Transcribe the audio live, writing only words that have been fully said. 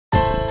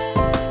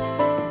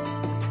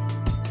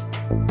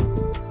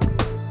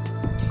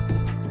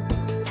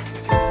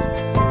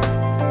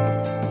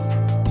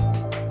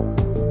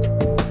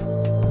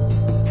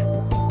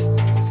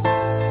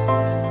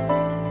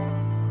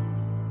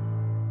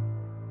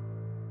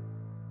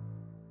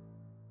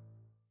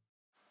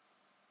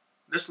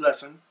This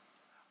lesson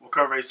will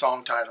cover a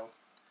song titled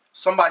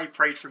 "Somebody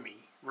Prayed for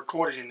Me,"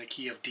 recorded in the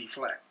key of D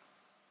flat.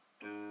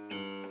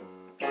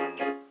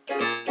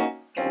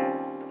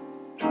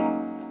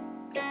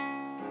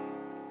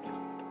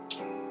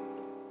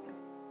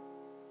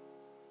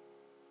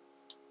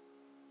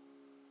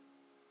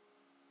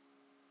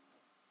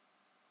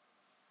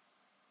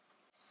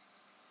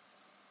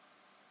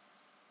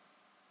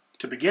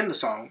 To begin the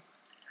song,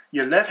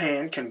 your left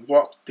hand can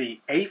walk the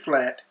A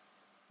flat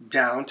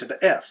down to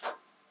the F.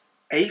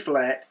 A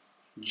flat,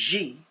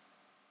 G,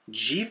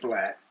 G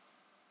flat,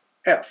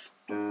 F.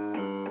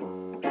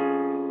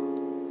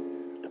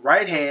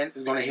 Right hand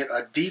is going to hit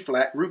a D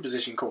flat root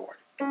position chord.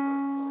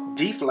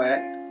 D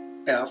flat,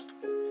 F,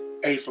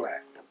 A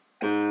flat.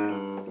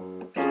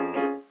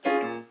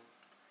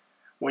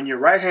 When your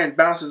right hand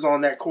bounces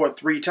on that chord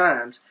 3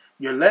 times,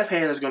 your left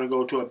hand is going to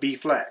go to a B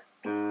flat.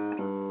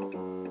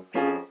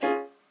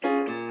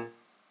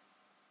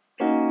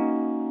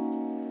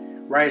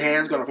 Right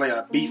hand is going to play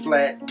a B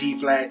flat, D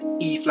flat,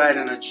 E flat,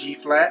 and a G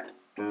flat.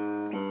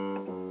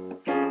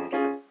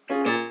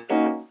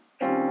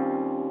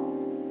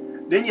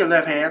 Then your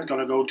left hand is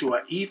going to go to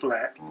a E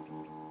flat.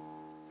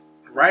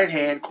 The right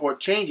hand chord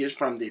changes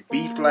from the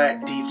B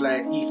flat, D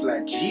flat, E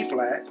flat, G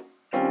flat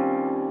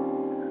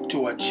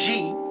to a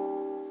G,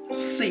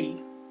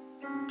 C,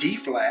 D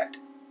flat,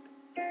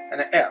 and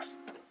an F.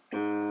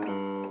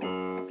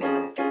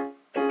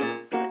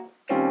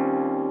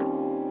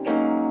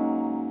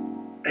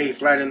 A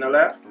flat in the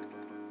left,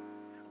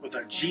 with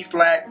a G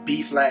flat,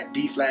 B flat,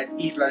 D flat,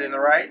 E flat in the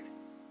right.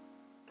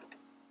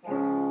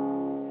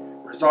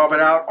 Resolve it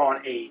out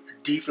on a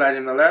D flat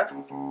in the left,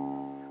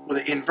 with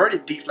an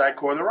inverted D flat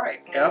chord in the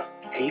right. F,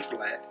 A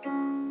flat,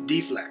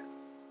 D flat.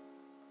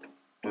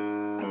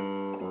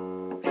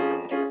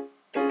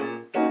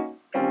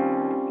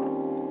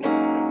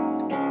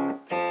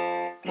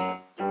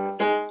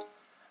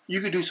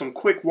 You could do some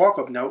quick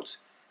walk-up notes.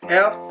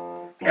 F,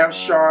 F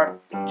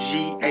sharp,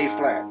 G, A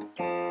flat.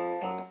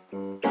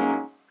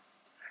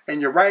 And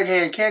your right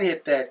hand can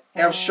hit that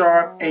F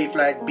sharp, A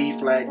flat, B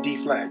flat, D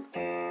flat.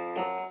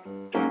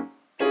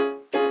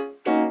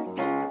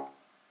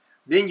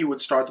 Then you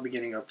would start the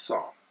beginning of the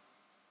song.